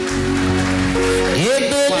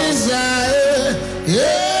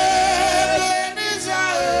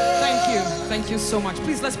 Thank you so much.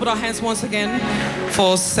 Please, let's put our hands once again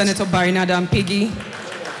for Senator Barinada and Piggy,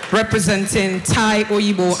 representing Tai,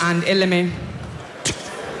 Oyibo, and Eleme.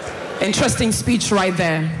 Interesting speech right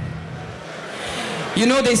there. You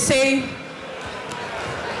know, they say,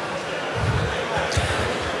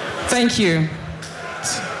 thank you.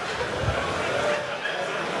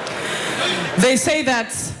 They say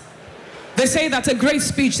that a great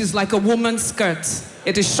speech is like a woman's skirt.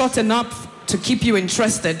 It is short enough to keep you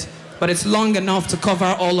interested, but it's long enough to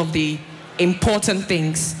cover all of the important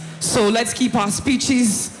things. So let's keep our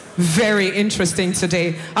speeches very interesting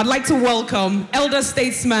today. I'd like to welcome elder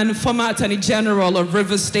statesman, former Attorney General of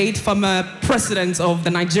Rivers State, former president of the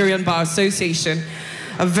Nigerian Bar Association,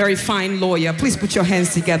 a very fine lawyer. Please put your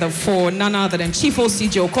hands together for none other than Chief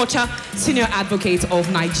OCJ Okocha, Senior Advocate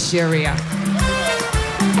of Nigeria.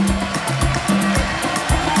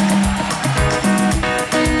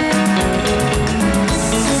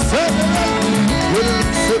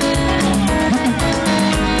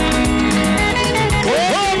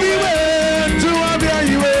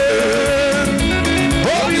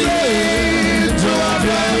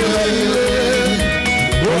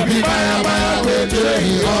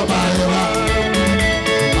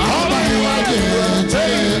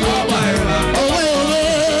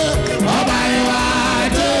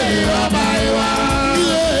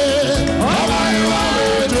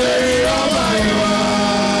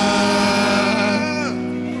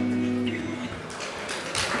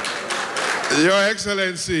 Your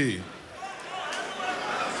Excellency,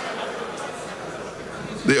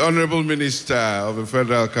 the Honorable Minister of the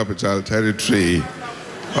Federal Capital Territory,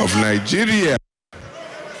 of Nigeria,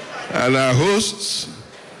 and our hosts,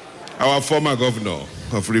 our former governor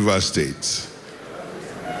of Rivers State,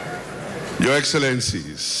 Your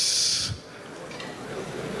Excellencies,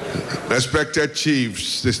 respected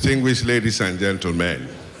chiefs, distinguished ladies and gentlemen.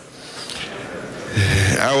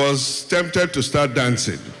 I was tempted to start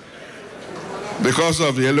dancing because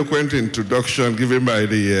of the eloquent introduction given by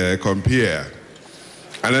the compere.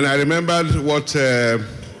 And then I remembered what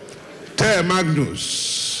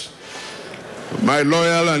Magnus, my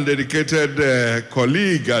loyal and dedicated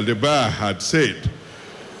colleague at the bar, had said.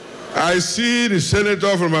 I see the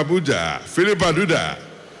senator from Abuja, Philip Aduda.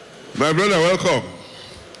 My brother, welcome.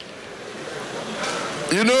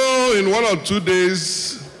 You know, in 1 or 2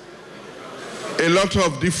 days, a lot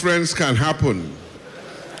of difference can happen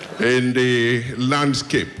in the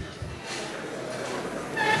landscape.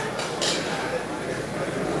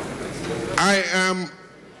 I am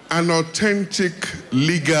an authentic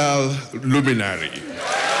legal luminary.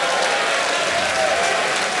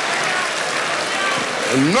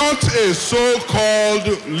 Not a so-called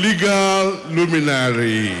legal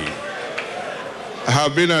luminary. I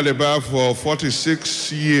have been at the bar for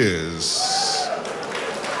 46 years.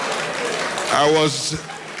 I was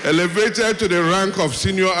elevated to the rank of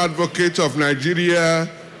Senior Advocate of Nigeria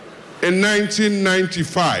in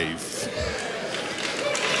 1995.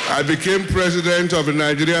 I became president of the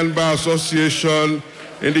Nigerian Bar Association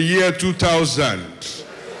in the year 2000.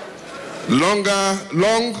 Long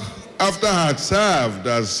after I had served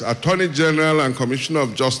as Attorney General and Commissioner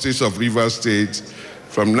of Justice of Rivers State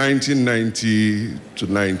from 1990 to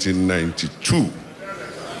 1992.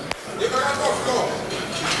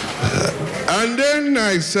 And then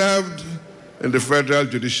I served in the Federal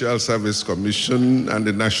Judicial Service Commission and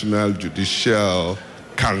the National Judicial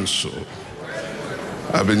Council.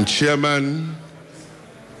 I've been chairman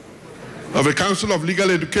of the Council of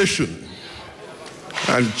Legal Education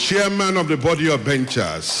and chairman of the body of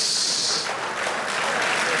benchers.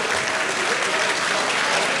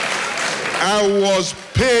 I was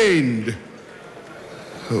pained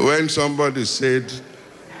when somebody said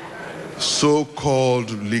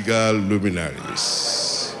so-called legal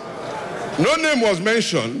luminaries. No name was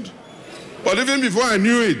mentioned, but even before I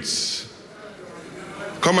knew it,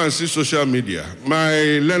 come and see social media.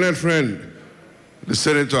 My learned friend, the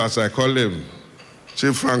senator, as I call him,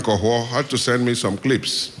 Chief Frank Oho, had to send me some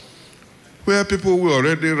clips where people were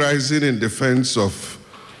already rising in defense of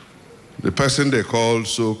the person they called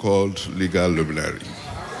so-called legal luminary.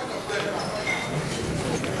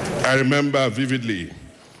 I remember vividly,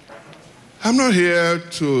 I'm not here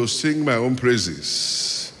to sing my own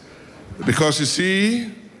praises because, you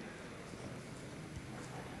see,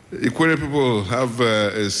 Ikwere people have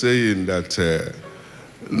a saying that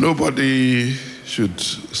nobody should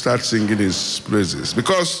start singing his praises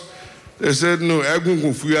because they said, no, that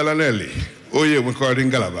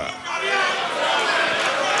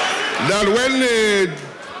when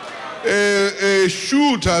a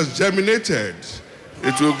shoot has germinated,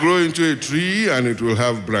 it will grow into a tree and it will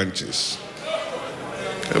have branches.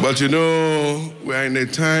 But you know, we are in a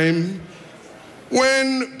time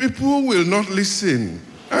when people will not listen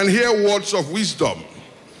and hear words of wisdom.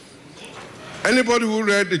 Anybody who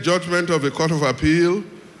read the judgment of the Court of Appeal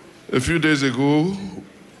a few days ago,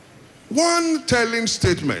 one telling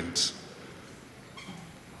statement,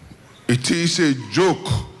 it is a joke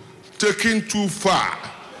taken too far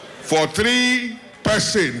for 3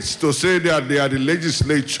 persons to say that they are the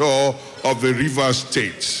legislature of the Rivers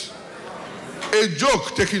State. A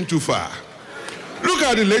joke taken too far. Look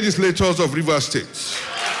at the legislators of Rivers State.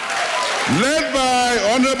 Led by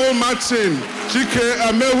Honorable Martin Chike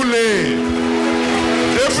Amehule,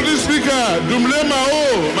 Deputy Speaker Dumle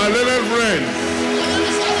Mao, my learned friend,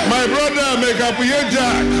 my brother Mekapuye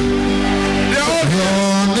Jack. They are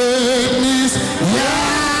all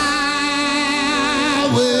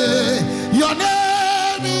Your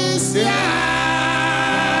name is Yahweh.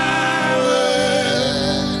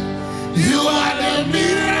 You are the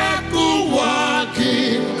miracle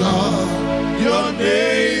working God. Your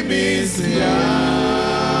name is Yahweh.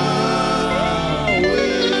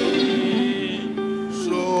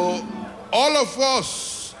 So, all of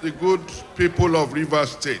us, the good people of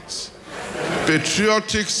Rivers State,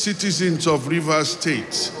 patriotic citizens of Rivers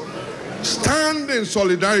State, stand in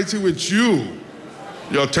solidarity with you,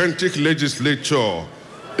 the authentic legislature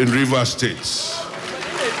in Rivers State.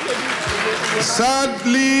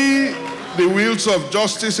 Sadly, the wheels of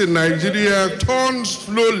justice in Nigeria turn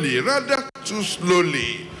slowly, rather too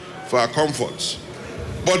slowly, for our comfort.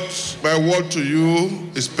 But my word to you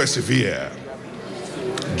is persevere.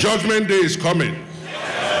 Judgment Day is coming.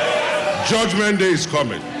 Judgment Day is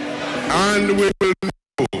coming. And we will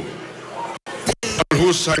know on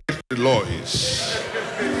whose side the law is.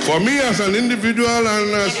 For me as an individual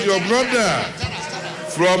and as your brother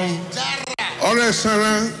from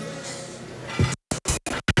Oresana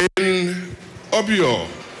in Obio,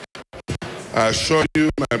 I assure you,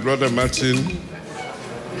 my brother Martin,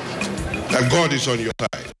 that God is on your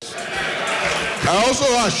side. I also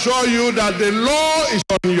assure you that the law is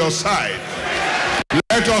on your side.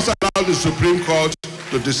 Let us allow the Supreme Court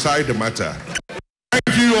to decide the matter.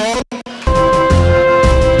 Thank you all.